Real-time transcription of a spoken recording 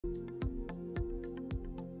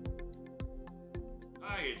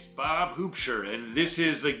It's Bob Hoopsher, and this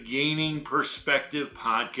is the Gaining Perspective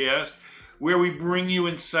podcast, where we bring you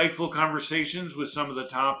insightful conversations with some of the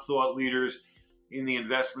top thought leaders in the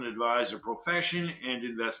investment advisor profession and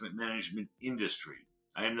investment management industry.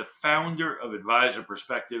 I am the founder of Advisor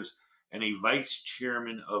Perspectives and a vice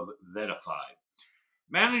chairman of VettaFi.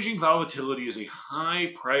 Managing volatility is a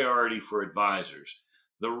high priority for advisors.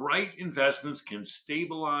 The right investments can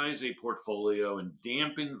stabilize a portfolio and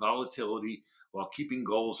dampen volatility while keeping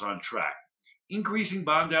goals on track. Increasing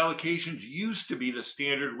bond allocations used to be the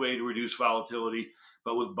standard way to reduce volatility,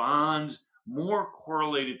 but with bonds more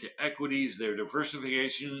correlated to equities, their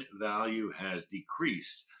diversification value has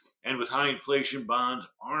decreased. And with high inflation, bonds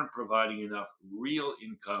aren't providing enough real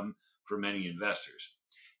income for many investors.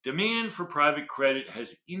 Demand for private credit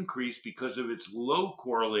has increased because of its low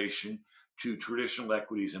correlation to traditional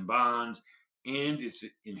equities and bonds and its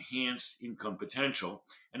enhanced income potential.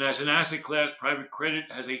 And as an asset class, private credit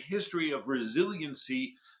has a history of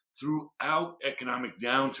resiliency throughout economic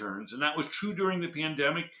downturns. And that was true during the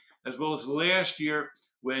pandemic, as well as last year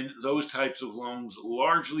when those types of loans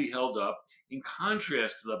largely held up, in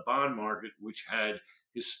contrast to the bond market, which had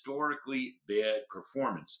historically bad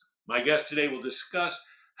performance. My guest today will discuss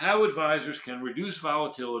how advisors can reduce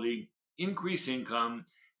volatility, increase income,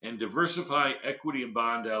 and diversify equity and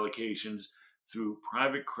bond allocations through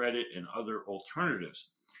private credit and other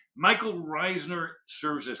alternatives. Michael Reisner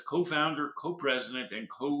serves as co-founder, co-president, and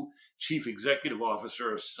co-chief executive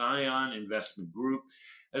officer of CION Investment Group,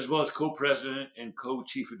 as well as co-president and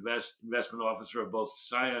co-chief investment officer of both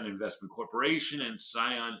CION Investment Corporation and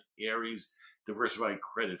CION Ares Diversified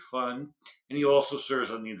Credit Fund. And he also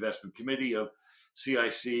serves on the investment committee of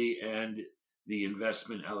CIC and the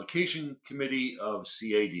investment allocation committee of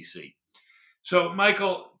CADC. So,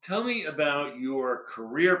 Michael, tell me about your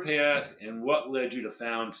career path and what led you to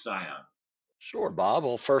found CION. Sure, Bob.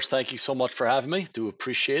 Well, first, thank you so much for having me. Do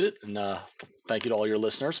appreciate it, and thank you to all your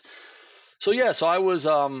listeners. So I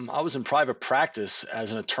was in private practice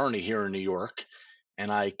as an attorney here in New York,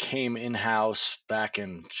 and I came in house back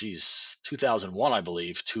in 2001, I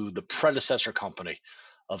believe, to the predecessor company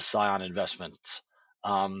of CION Investments.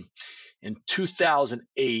 Um, in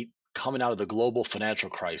 2008, coming out of the global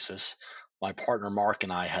financial crisis, my partner Mark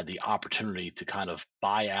and I had the opportunity to kind of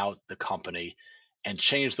buy out the company and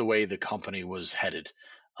change the way the company was headed.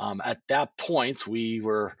 At that point, we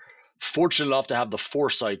were fortunate enough to have the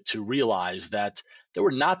foresight to realize that there were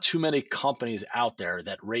not too many companies out there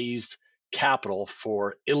that raised capital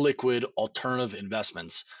for illiquid alternative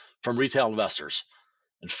investments from retail investors.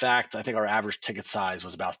 In fact, I think our average ticket size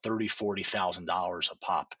was about $40,000 a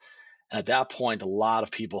pop. And at that point, a lot of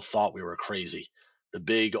people thought we were crazy. The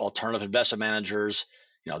big alternative investment managers,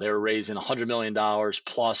 they were raising $100 million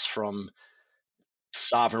plus from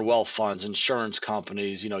sovereign wealth funds, insurance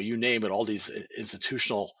companies, you name it, all these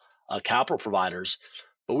institutional capital providers.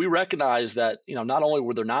 But we recognized that, not only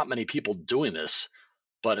were there not many people doing this,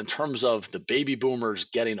 but in terms of the baby boomers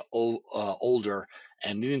getting older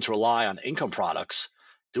and needing to rely on income products,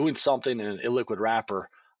 doing something in an illiquid wrapper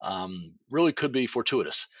really could be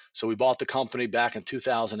fortuitous. So we bought the company back in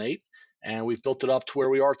 2008, and we've built it up to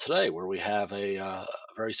where we are today, where we have a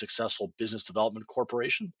very successful business development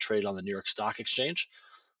corporation traded on the New York Stock Exchange,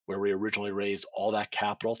 where we originally raised all that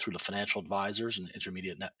capital through the financial advisors and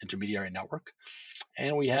intermediary network.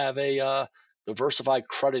 And we have a diversified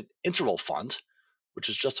credit interval fund, which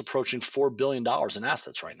is just approaching $4 billion in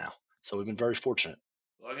assets right now. So we've been very fortunate.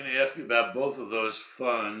 Well, I'm going to ask you about both of those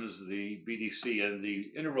funds, the BDC and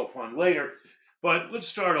the interval fund, later. But let's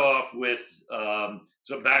start off with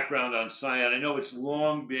some background on CION. I know it's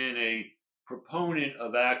long been a proponent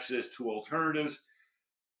of access to alternatives.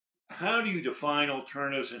 How do you define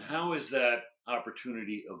alternatives, and how has that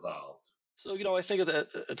opportunity evolved? So, I think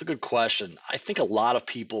it's a good question. I think a lot of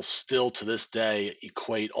people still to this day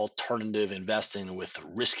equate alternative investing with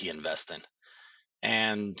risky investing.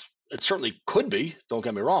 And it certainly could be, don't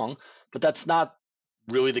get me wrong, but that's not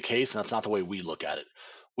really the case. And that's not the way we look at it.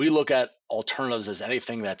 We look at alternatives as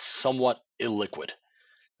anything that's somewhat illiquid,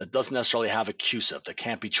 that doesn't necessarily have a CUSIP, that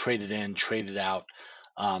can't be traded in, traded out.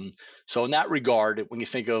 So in that regard, when you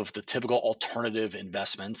think of the typical alternative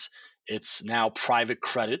investments, it's now private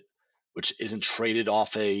credit, which isn't traded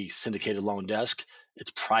off a syndicated loan desk.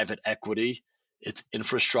 It's private equity, it's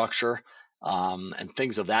infrastructure, and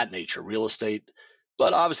things of that nature, real estate.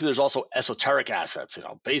 But obviously, there's also esoteric assets,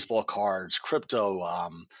 baseball cards, crypto,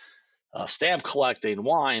 stamp collecting,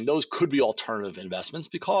 wine. Those could be alternative investments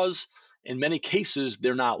because in many cases,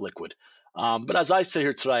 they're not liquid. But as I sit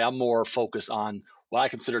here today, I'm more focused on what I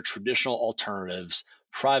consider traditional alternatives,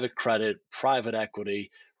 private credit, private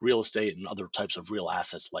equity, real estate, and other types of real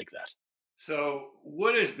assets like that. So,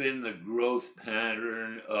 what has been the growth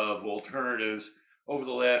pattern of alternatives over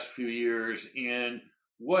the last few years, and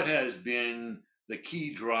what has been the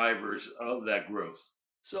key drivers of that growth?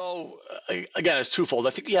 So again, it's twofold.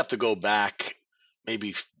 I think you have to go back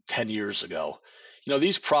maybe 10 years ago.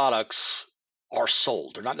 These products are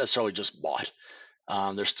sold. They're not necessarily just bought.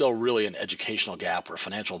 There's still really an educational gap where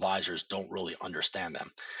financial advisors don't really understand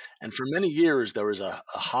them. And for many years, there was a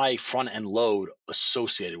high front end load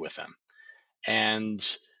associated with them.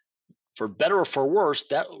 And for better or for worse,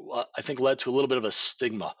 that I think led to a little bit of a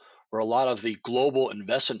stigma where a lot of the global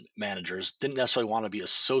investment managers didn't necessarily want to be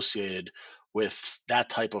associated with that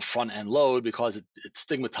type of front end load because it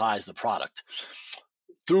stigmatized the product.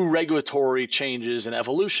 Through regulatory changes and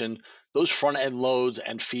evolution, those front end loads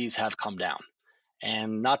and fees have come down.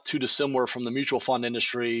 And not too dissimilar from the mutual fund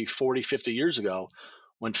industry 40, 50 years ago,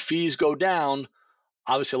 when fees go down,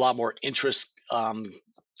 obviously a lot more interest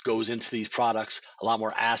goes into these products, a lot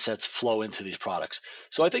more assets flow into these products.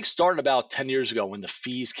 So I think starting about 10 years ago when the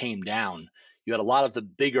fees came down, you had a lot of the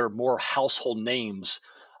bigger, more household names,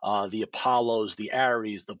 the Apollos, the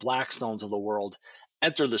Ares, the Blackstones of the world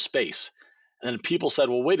enter the space. And then people said,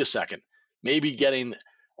 well, wait a second, maybe getting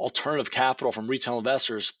alternative capital from retail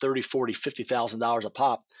investors, 30, 40, $50,000 a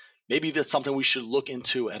pop, maybe that's something we should look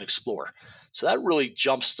into and explore. So that really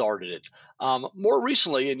jump started it. More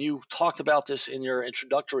recently, and you talked about this in your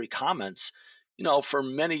introductory comments, for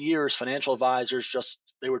many years, financial advisors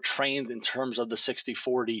they were trained in terms of the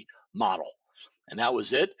 60/40 model. And that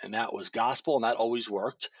was it. And that was gospel. And that always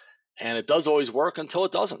worked. And it does always work until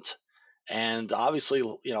it doesn't. And obviously,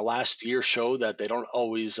 last year showed that they don't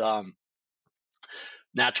always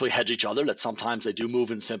naturally hedge each other, that sometimes they do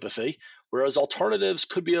move in sympathy, whereas alternatives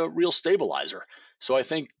could be a real stabilizer. So I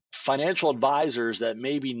think financial advisors that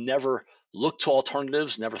maybe never looked to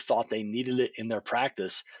alternatives, never thought they needed it in their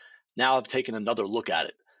practice, now have taken another look at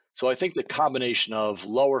it. So I think the combination of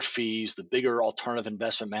lower fees, the bigger alternative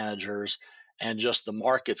investment managers, and just the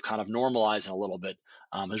markets kind of normalizing a little bit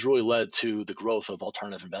has really led to the growth of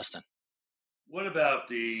alternative investing. What about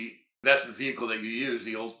the investment vehicle that you use,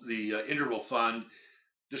 the interval fund?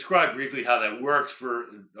 Describe briefly how that works for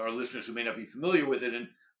our listeners who may not be familiar with it, and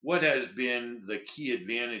what has been the key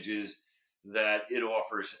advantages that it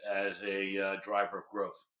offers as a driver of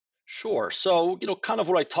growth. Sure. So, kind of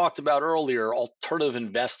what I talked about earlier, alternative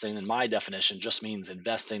investing, in my definition, just means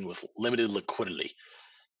investing with limited liquidity.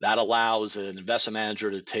 That allows an investment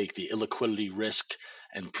manager to take the illiquidity risk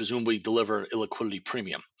and presumably deliver an illiquidity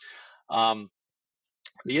premium. Um,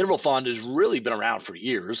 the interval fund has really been around for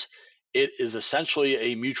years. It is essentially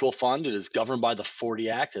a mutual fund. It is governed by the 40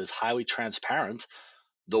 Act. It is highly transparent.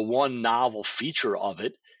 The one novel feature of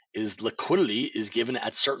it is liquidity is given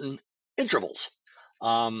at certain intervals.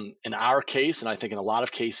 In our case, and I think in a lot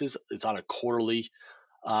of cases, it's on a quarterly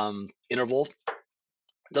interval.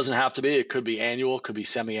 It doesn't have to be. It could be annual, it could be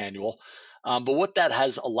semi-annual. But what that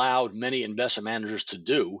has allowed many investment managers to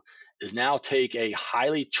do is now take a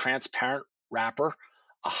highly transparent wrapper,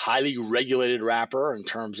 a highly regulated wrapper in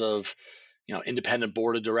terms of independent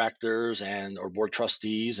board of directors and or board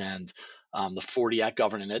trustees and the 40 Act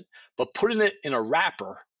governing it, but putting it in a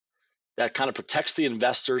wrapper that kind of protects the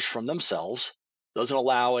investors from themselves, doesn't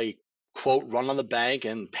allow a quote run on the bank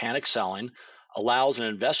and panic selling, allows an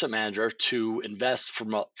investment manager to invest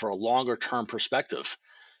for a longer term perspective.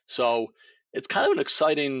 So it's kind of an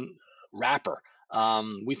exciting wrapper.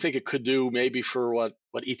 We think it could do maybe for what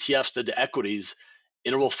ETFs did to equities,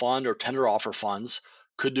 interval fund or tender offer funds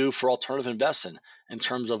could do for alternative investing in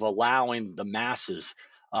terms of allowing the masses,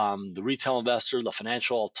 the retail investor, the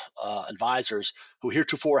financial advisors who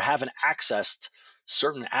heretofore haven't accessed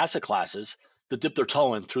certain asset classes to dip their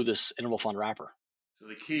toe in through this interval fund wrapper. So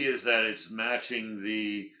the key is that it's matching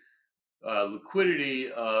the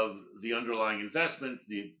liquidity of the underlying investment,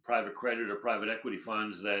 the private credit or private equity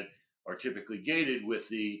funds that are typically gated with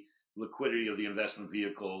the liquidity of the investment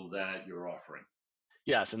vehicle that you're offering.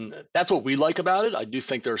 Yes, and that's what we like about it. I do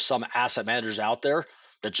think there's some asset managers out there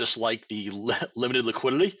that just like the limited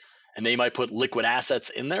liquidity, and they might put liquid assets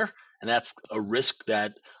in there, and that's a risk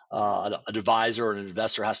that an advisor or an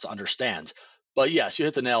investor has to understand. But yes, you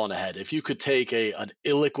hit the nail on the head. If you could take an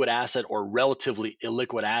illiquid asset or relatively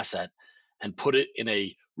illiquid asset and put it in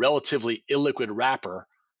a relatively illiquid wrapper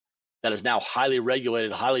that is now highly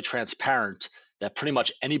regulated, highly transparent, that pretty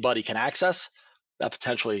much anybody can access, that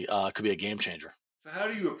potentially could be a game changer. So, how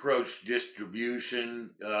do you approach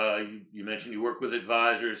distribution? You mentioned you work with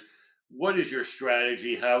advisors. What is your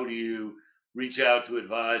strategy? How do you reach out to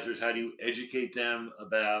advisors? How do you educate them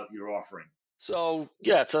about your offering? So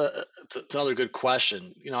yeah, it's another good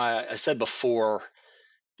question. I said before,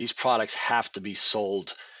 these products have to be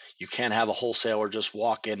sold. You can't have a wholesaler just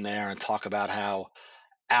walk in there and talk about how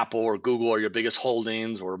Apple or Google are your biggest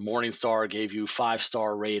holdings, or Morningstar gave you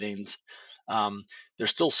 5-star ratings. Um,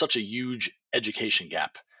 there's still such a huge education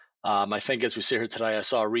gap. I think as we sit here today, I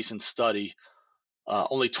saw a recent study.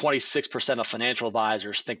 Only 26% of financial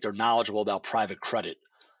advisors think they're knowledgeable about private credit.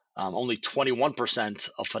 Only 21%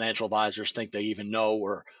 of financial advisors think they even know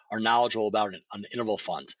or are knowledgeable about an interval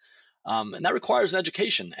fund, and that requires an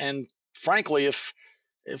education. And frankly, if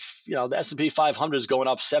the S&P 500 is going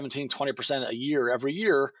up 17, 20% a year every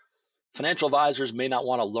year, financial advisors may not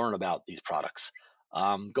want to learn about these products.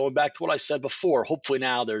 Going back to what I said before, hopefully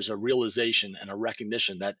now there's a realization and a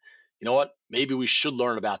recognition that, maybe we should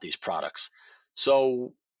learn about these products.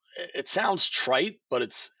 So it sounds trite, but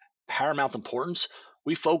it's paramount importance.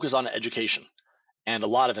 We focus on education and a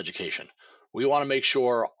lot of education. We want to make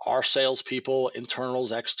sure our salespeople,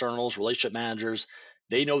 internals, externals, relationship managers,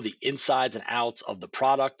 they know the insides and outs of the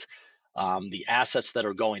product, the assets that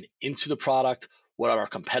are going into the product, what our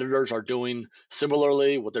competitors are doing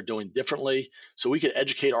similarly, what they're doing differently, so we can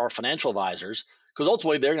educate our financial advisors, because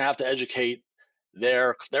ultimately they're going to have to educate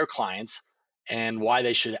their clients and why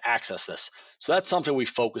they should access this. So that's something we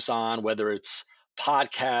focus on, whether it's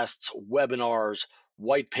podcasts, webinars,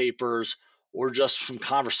 white papers, or just from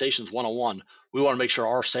conversations one on one. We want to make sure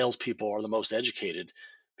our salespeople are the most educated,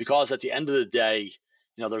 because at the end of the day,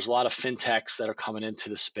 there's a lot of fintechs that are coming into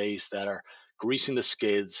the space that are greasing the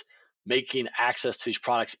skids, making access to these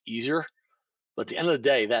products easier. But at the end of the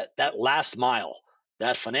day, that last mile,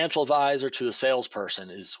 that financial advisor to the salesperson,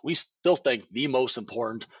 is, we still think, the most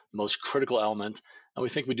important, the most critical element, and we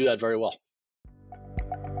think we do that very well.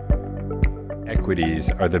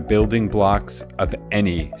 Equities are the building blocks of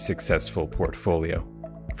any successful portfolio.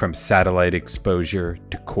 From satellite exposure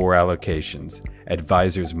to core allocations,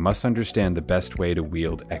 advisors must understand the best way to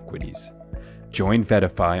wield equities. Join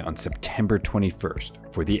VettaFi on September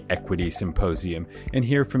 21st for the Equity Symposium and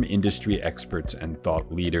hear from industry experts and thought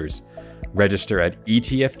leaders. Register at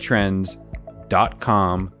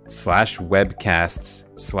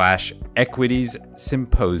etftrends.com/webcasts/equities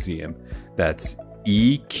symposium. That's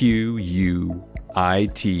EQUITIES.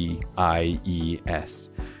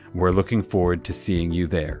 We're looking forward to seeing you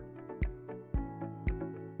there.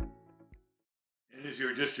 And is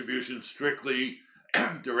your distribution strictly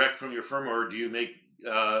direct from your firm, or do you make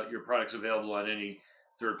your products available on any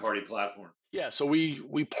third-party platform? Yeah, so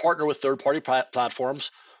we partner with third-party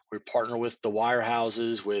platforms. We partner with the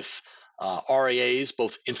wirehouses, with RIAs,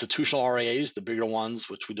 both institutional RIAs, the bigger ones,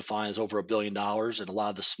 which we define as over $1 billion, and a lot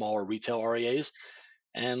of the smaller retail RIAs,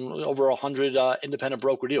 and over 100 independent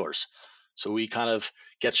broker dealers. So we kind of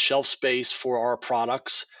get shelf space for our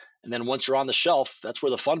products. And then once you're on the shelf, that's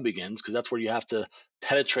where the fun begins, because that's where you have to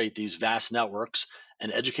penetrate these vast networks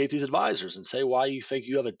and educate these advisors and say why you think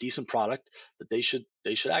you have a decent product that they should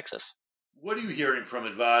access. What are you hearing from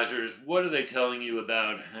advisors? What are they telling you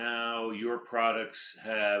about how your products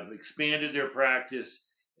have expanded their practice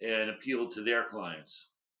and appealed to their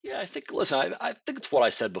clients? Yeah, I think, listen, I think it's what I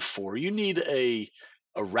said before. You need a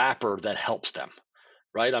wrapper that helps them,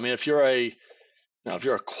 right? I mean, if you're a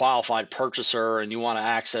qualified purchaser and you want to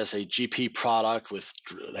access a GP product with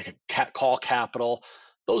like a call capital,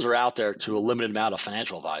 those are out there to a limited amount of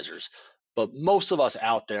financial advisors. But most of us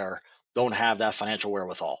out there don't have that financial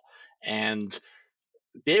wherewithal. And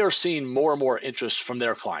they are seeing more and more interest from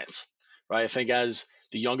their clients, right? I think as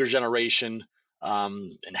the younger generation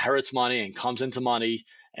inherits money and comes into money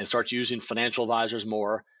and starts using financial advisors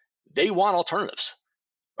more, they want alternatives,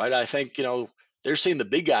 right? I think, they're seeing the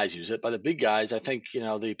big guys use it. By the big guys, I think,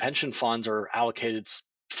 the pension funds are allocated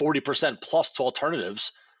 40% plus to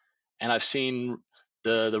alternatives. And I've seen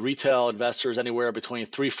the retail investors anywhere between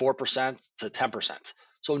 3-4% to 10%.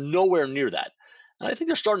 So nowhere near that. And I think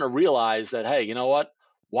they're starting to realize that, hey, you know what?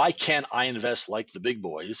 Why can't I invest like the big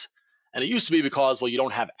boys? And it used to be because, well, you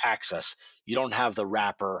don't have access. You don't have the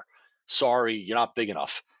wrapper. Sorry, you're not big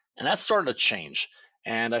enough. And that's starting to change.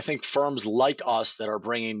 And I think firms like us that are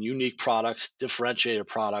bringing unique products, differentiated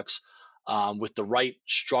products, with the right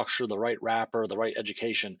structure, the right wrapper, the right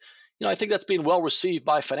education, I think that's being well received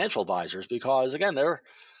by financial advisors, because again, they're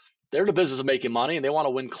in the business of making money and they want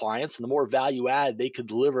to win clients, and the more value add they could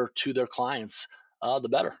deliver to their clients, the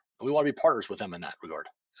better. And we want to be partners with them in that regard.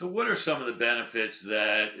 So, what are some of the benefits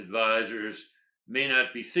that advisors may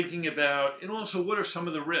not be thinking about? And also, what are some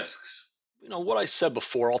of the risks? What I said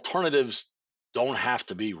before, alternatives don't have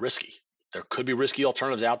to be risky. There could be risky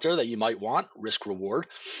alternatives out there that you might want, risk reward.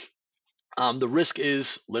 The risk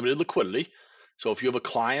is limited liquidity. So if you have a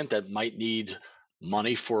client that might need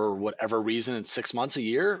money for whatever reason in 6 months, a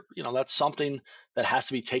year, that's something that has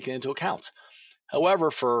to be taken into account. However,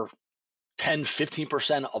 for 10,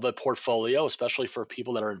 15% of a portfolio, especially for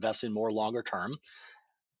people that are investing more longer term,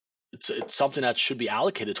 it's something that should be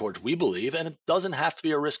allocated towards, we believe, and it doesn't have to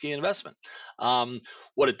be a risky investment.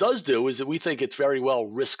 What it does do is that we think it's very well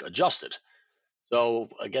risk adjusted. So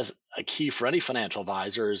I guess a key for any financial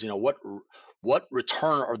advisor is, what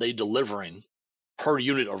return are they delivering per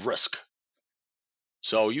unit of risk?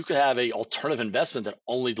 So you could have a alternative investment that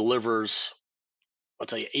only delivers,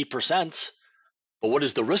 let's say, 8%, but what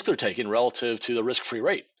is the risk they're taking relative to the risk-free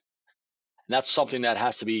rate? And that's something that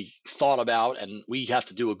has to be thought about, and we have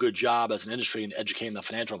to do a good job as an industry in educating the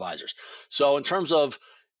financial advisors. So in terms of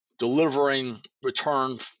delivering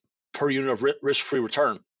return per unit of risk-free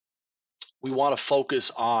return, we want to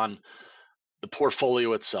focus on the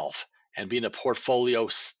portfolio itself and being a portfolio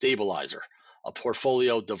stabilizer, a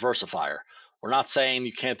portfolio diversifier. We're not saying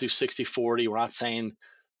you can't do 60-40. We're not saying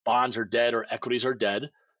bonds are dead or equities are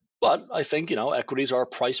dead. But I think, equities are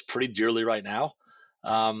priced pretty dearly right now.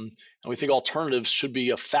 And we think alternatives should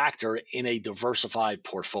be a factor in a diversified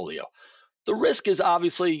portfolio. The risk is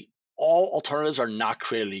obviously all alternatives are not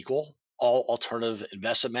created equal. All alternative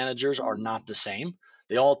investment managers are not the same.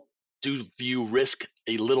 They all do view risk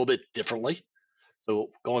a little bit differently.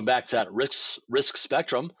 So going back to that risk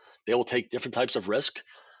spectrum, they will take different types of risk.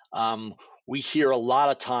 We hear a lot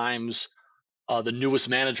of times the newest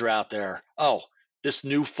manager out there, oh, this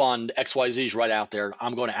new fund XYZ is right out there,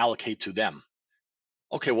 I'm going to allocate to them.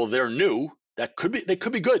 Okay, well, they're new. They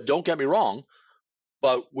could be good, don't get me wrong,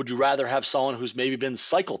 but would you rather have someone who's maybe been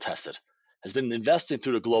cycle tested, has been investing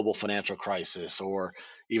through the global financial crisis or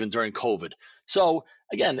even during COVID? So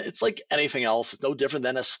again, it's like anything else. It's no different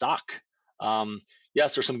than a stock.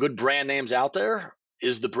 Yes, there's some good brand names out there.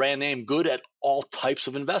 Is the brand name good at all types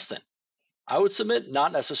of investing? I would submit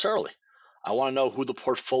not necessarily. I want to know who the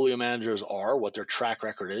portfolio managers are, what their track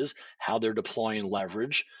record is, how they're deploying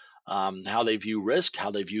leverage, how they view risk, how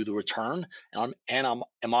they view the return, and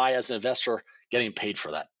am I as an investor getting paid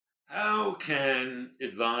for that? How can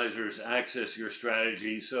advisors access your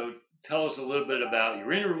strategy? So tell us a little bit about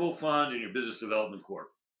your interval fund and your business development corp.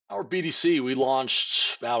 Our BDC, we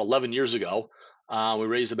launched about 11 years ago. We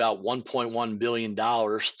raised about $1.1 billion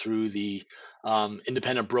through the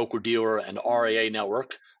independent broker-dealer and RIA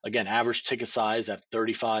network. Again, average ticket size at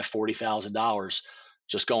 $35,000, $40,000,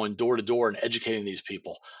 just going door to door and educating these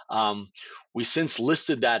people. We since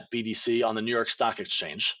listed that BDC on the New York Stock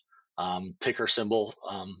Exchange, ticker symbol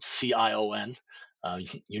CION,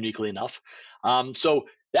 uniquely enough. So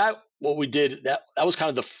that what we did, that was kind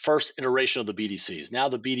of the first iteration of the BDCs. Now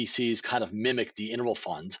the BDCs kind of mimic the interval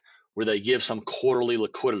fund, where they give some quarterly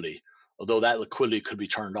liquidity, although that liquidity could be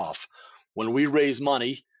turned off. When we raise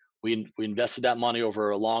money, we invested that money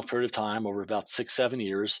over a long period of time, over about 6-7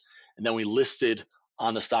 years, and then we listed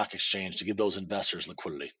on the stock exchange to give those investors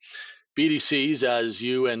liquidity. BDCs, as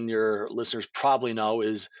you and your listeners probably know,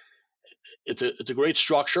 it's a great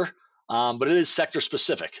structure, but it is sector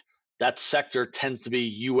specific. That sector tends to be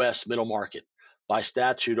U.S. middle market. By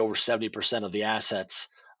statute, over 70% of the assets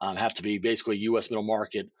have to be basically U.S. middle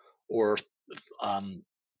market or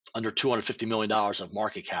under $250 million of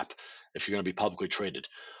market cap if you're going to be publicly traded.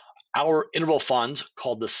 Our interval fund,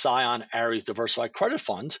 called the CION Ares Diversified Credit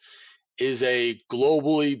Fund, is a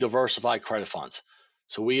globally diversified credit fund.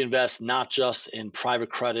 So we invest not just in private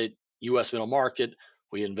credit, U.S. middle market.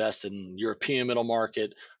 We invest in European middle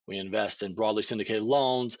market. We invest in broadly syndicated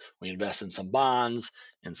loans. We invest in some bonds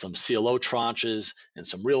and some CLO tranches and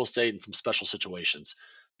some real estate and some special situations.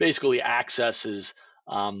 Basically accesses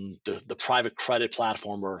the private credit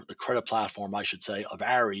platform, or the credit platform, I should say, of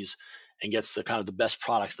Ares, and gets the kind of the best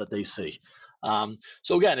products that they see.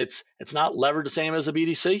 So again, it's not levered the same as a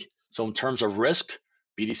BDC. So in terms of risk,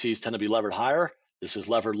 BDCs tend to be levered higher. This is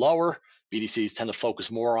levered lower. BDCs tend to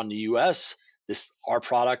focus more on the U.S. Our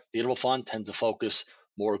product, the interval fund, tends to focus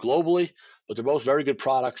more globally. But they're both very good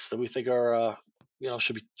products that we think are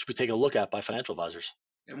should be taken a look at by financial advisors.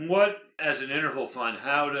 And what, as an interval fund,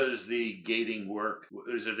 how does the gating work?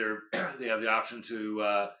 Is it they have the option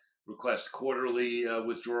to request quarterly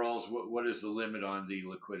withdrawals? What is the limit on the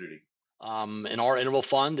liquidity? In our interval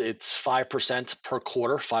fund, it's 5% per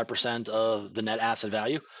quarter, 5% of the net asset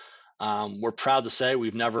value. We're proud to say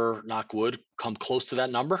we've never, knock wood, come close to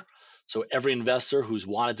that number. So every investor who's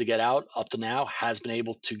wanted to get out up to now has been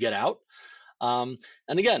able to get out. And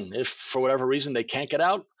again, if for whatever reason they can't get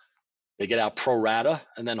out, they get out pro rata,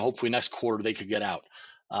 and then hopefully next quarter they could get out.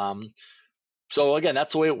 So again,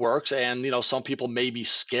 that's the way it works. And some people may be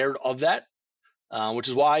scared of that. which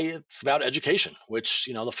is why it's about education, which,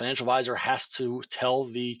 the financial advisor has to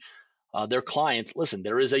tell their client, listen,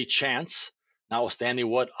 there is a chance, notwithstanding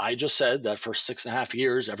what I just said, that for 6.5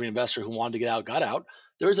 years, every investor who wanted to get out got out.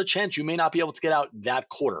 There is a chance you may not be able to get out that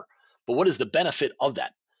quarter. But what is the benefit of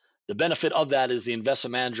that? The benefit of that is the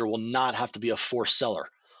investment manager will not have to be a forced seller,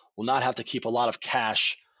 will not have to keep a lot of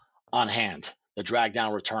cash on hand to drag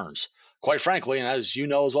down returns. Quite frankly, and as you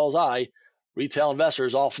know as well as I, retail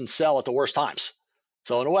investors often sell at the worst times.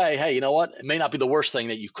 So in a way, hey, you know what? It may not be the worst thing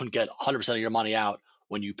that you couldn't get 100% of your money out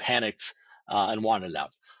when you panicked and wanted it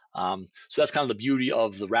out. So that's kind of the beauty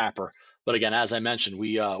of the wrapper. But again, as I mentioned,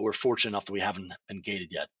 we're fortunate enough that we haven't been gated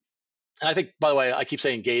yet. And I think, by the way, I keep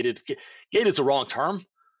saying gated. Gated's a wrong term,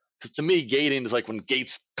 because to me, gating is like when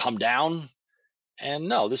gates come down. And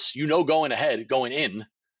no, this, going in,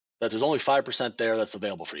 that there's only 5% there that's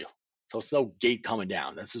available for you. So it's no gate coming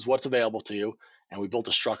down. This is what's available to you, and we built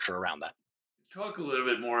a structure around that. Talk a little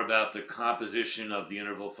bit more about the composition of the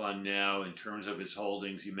interval fund now in terms of its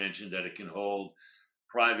holdings. You mentioned that it can hold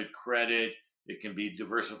private credit, it can be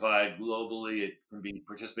diversified globally, it can be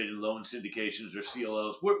participated in loan syndications or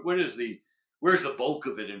CLOs. Where's the bulk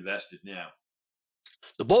of it invested now?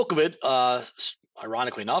 The bulk of it,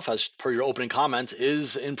 ironically enough, as per your opening comments,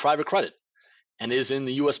 is in private credit and is in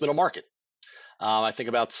the U.S. middle market. I think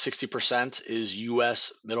about 60% is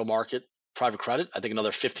U.S. middle market private credit. I think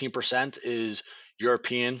another 15% is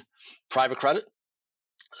European private credit.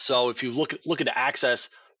 So if you look to access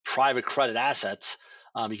private credit assets,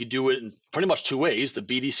 you can do it in pretty much two ways. The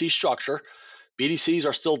BDC structure. BDCs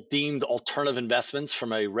are still deemed alternative investments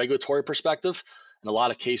from a regulatory perspective. In a lot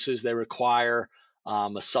of cases, they require a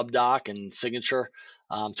subdoc and signature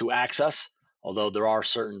to access, although there are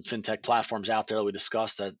certain fintech platforms out there that we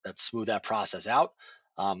discussed that smooth that process out.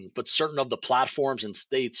 But certain of the platforms and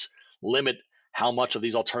states limit how much of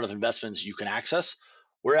these alternative investments you can access.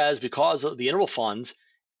 Whereas because of the interval funds,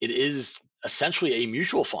 it is essentially a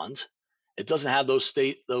mutual fund. It doesn't have those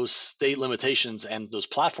state limitations and those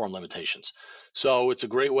platform limitations. So it's a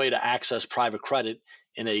great way to access private credit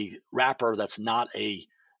in a wrapper that's not a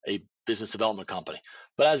business development company.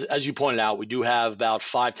 But as you pointed out, we do have about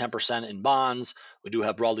 5-10% in bonds. We do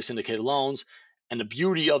have broadly syndicated loans. And the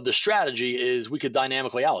beauty of the strategy is we could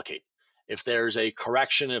dynamically allocate. If there's a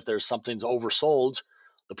correction, if there's something's oversold,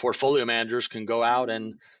 the portfolio managers can go out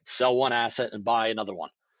and sell one asset and buy another one.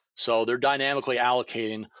 So they're dynamically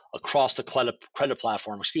allocating across the credit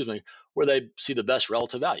platform, where they see the best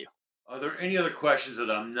relative value. Are there any other questions that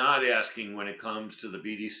I'm not asking when it comes to the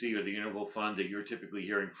BDC or the interval fund that you're typically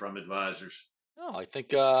hearing from advisors? No, I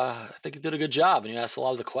think you did a good job, and you asked a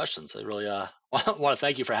lot of the questions. I really want to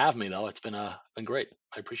thank you for having me, though. It's been great.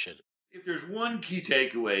 I appreciate it. If there's one key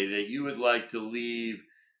takeaway that you would like to leave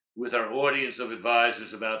with our audience of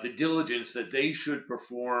advisors about the diligence that they should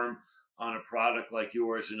perform on a product like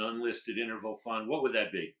yours, an unlisted interval fund, what would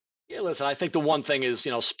that be? Yeah, listen, I think the one thing is,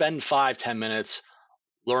 spend 5-10 minutes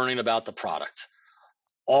learning about the product.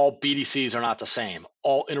 All BDCs are not the same.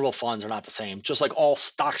 All interval funds are not the same, just like all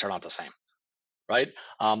stocks are not the same, right?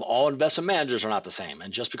 All investment managers are not the same.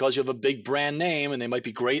 And just because you have a big brand name and they might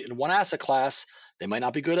be great in one asset class, they might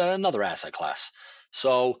not be good at another asset class.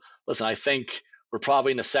 So listen, I think we're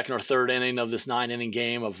probably in the second or third inning of this 9-inning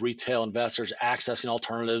game of retail investors accessing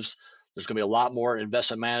alternatives. There's going to be a lot more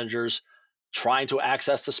investment managers trying to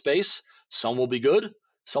access the space. Some will be good,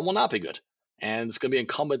 some will not be good. And it's going to be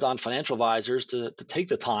incumbent on financial advisors to take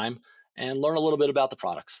the time and learn a little bit about the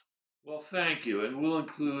products. Well, thank you. And we'll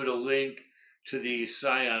include a link to the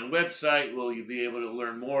CION website where you'll be able to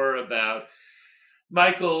learn more about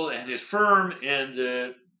Michael and his firm and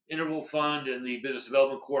the interval fund and the business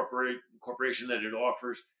development corporation that it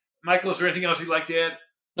offers. Michael, is there anything else you'd like to add?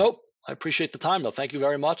 Nope. I appreciate the time, though. Thank you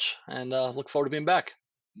very much, and look forward to being back.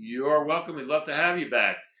 You're welcome. We'd love to have you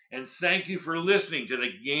back. And thank you for listening to the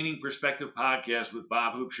Gaining Perspective podcast with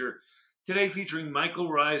Bob Hoopsher, today featuring Michael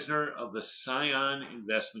Reisner of the CION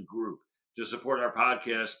Investment Group. To support our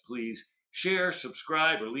podcast, please share,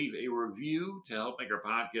 subscribe, or leave a review to help make our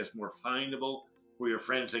podcast more findable for your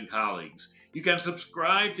friends and colleagues. You can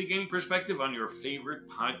subscribe to Gaining Perspective on your favorite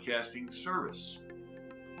podcasting service.